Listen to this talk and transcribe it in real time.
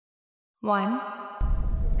1.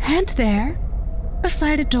 And there,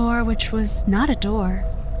 beside a door which was not a door,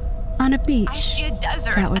 on a beach I see a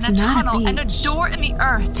desert that was and a not tunnel a and a beach, door in the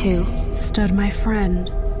earth. 2. stood my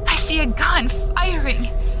friend, I see a gun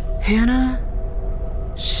firing. Hannah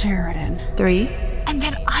Sheridan. 3. And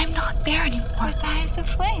then I'm not there anymore. With eyes of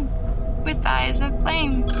flame. With eyes of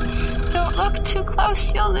flame. Don't look too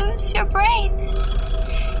close, you'll lose your brain.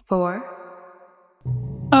 4.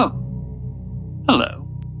 Oh. Hello.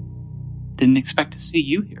 Didn't expect to see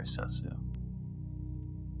you here so soon.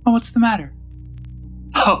 Oh, what's the matter?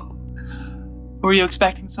 Oh. Were you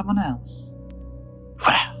expecting someone else?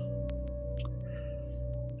 Well.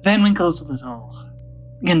 Van Winkle's a little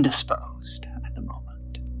indisposed at the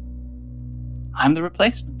moment. I'm the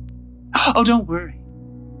replacement. Oh, don't worry.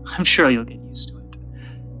 I'm sure you'll get used to it.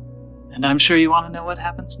 And I'm sure you want to know what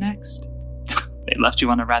happens next. They left you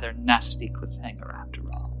on a rather nasty cliffhanger after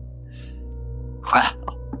all.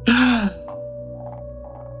 Well,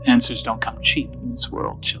 answers don't come cheap in this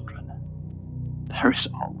world, children. There is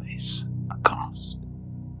always a cost.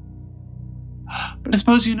 But I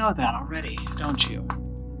suppose you know that already, don't you?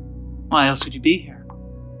 Why else would you be here?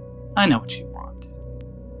 I know what you want.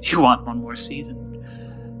 You want one more season.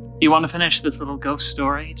 You want to finish this little ghost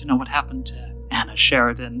story, to know what happened to Anna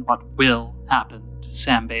Sheridan, what will happen to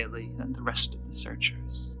Sam Bailey and the rest of the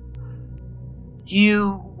searchers.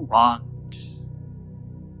 You want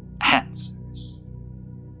answers.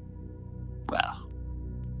 Well,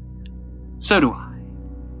 so do I.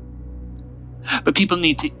 But people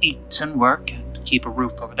need to eat and work and keep a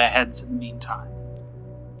roof over their heads in the meantime.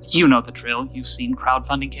 You know the drill. You've seen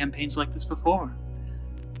crowdfunding campaigns like this before.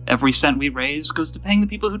 Every cent we raise goes to paying the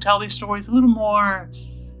people who tell these stories a little more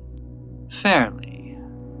fairly,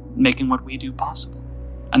 making what we do possible.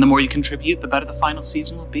 And the more you contribute, the better the final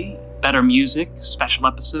season will be. Better music, special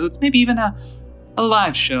episodes, maybe even a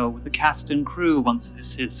live show with the cast and crew once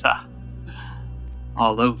this is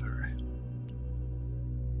all over.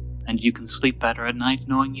 And you can sleep better at night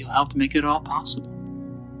knowing you helped make it all possible.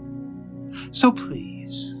 So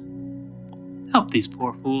please, help these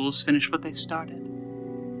poor fools finish what they started.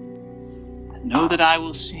 And know that I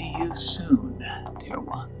will see you soon, dear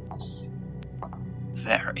ones.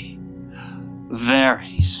 Very,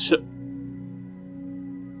 very soon.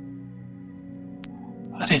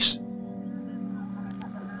 That is...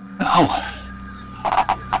 No.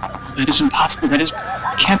 That is impossible. That is...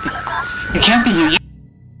 Can't be. It can't be you.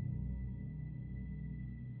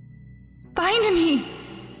 Find me!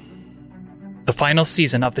 The final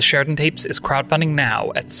season of the Sheridan Tapes is crowdfunding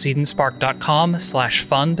now at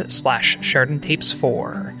seedenspark.com/fund/Sheridan Tapes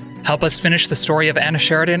 4. Help us finish the story of Anna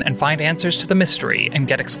Sheridan and find answers to the mystery and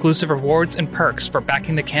get exclusive rewards and perks for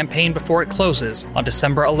backing the campaign before it closes on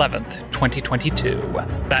December 11th, 2022.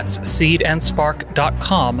 That's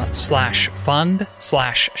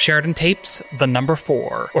seedenspark.com/fund/Sheridan Tapes, the number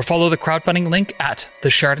 4, or follow the crowdfunding link at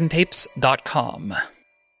thesheridantapes.com.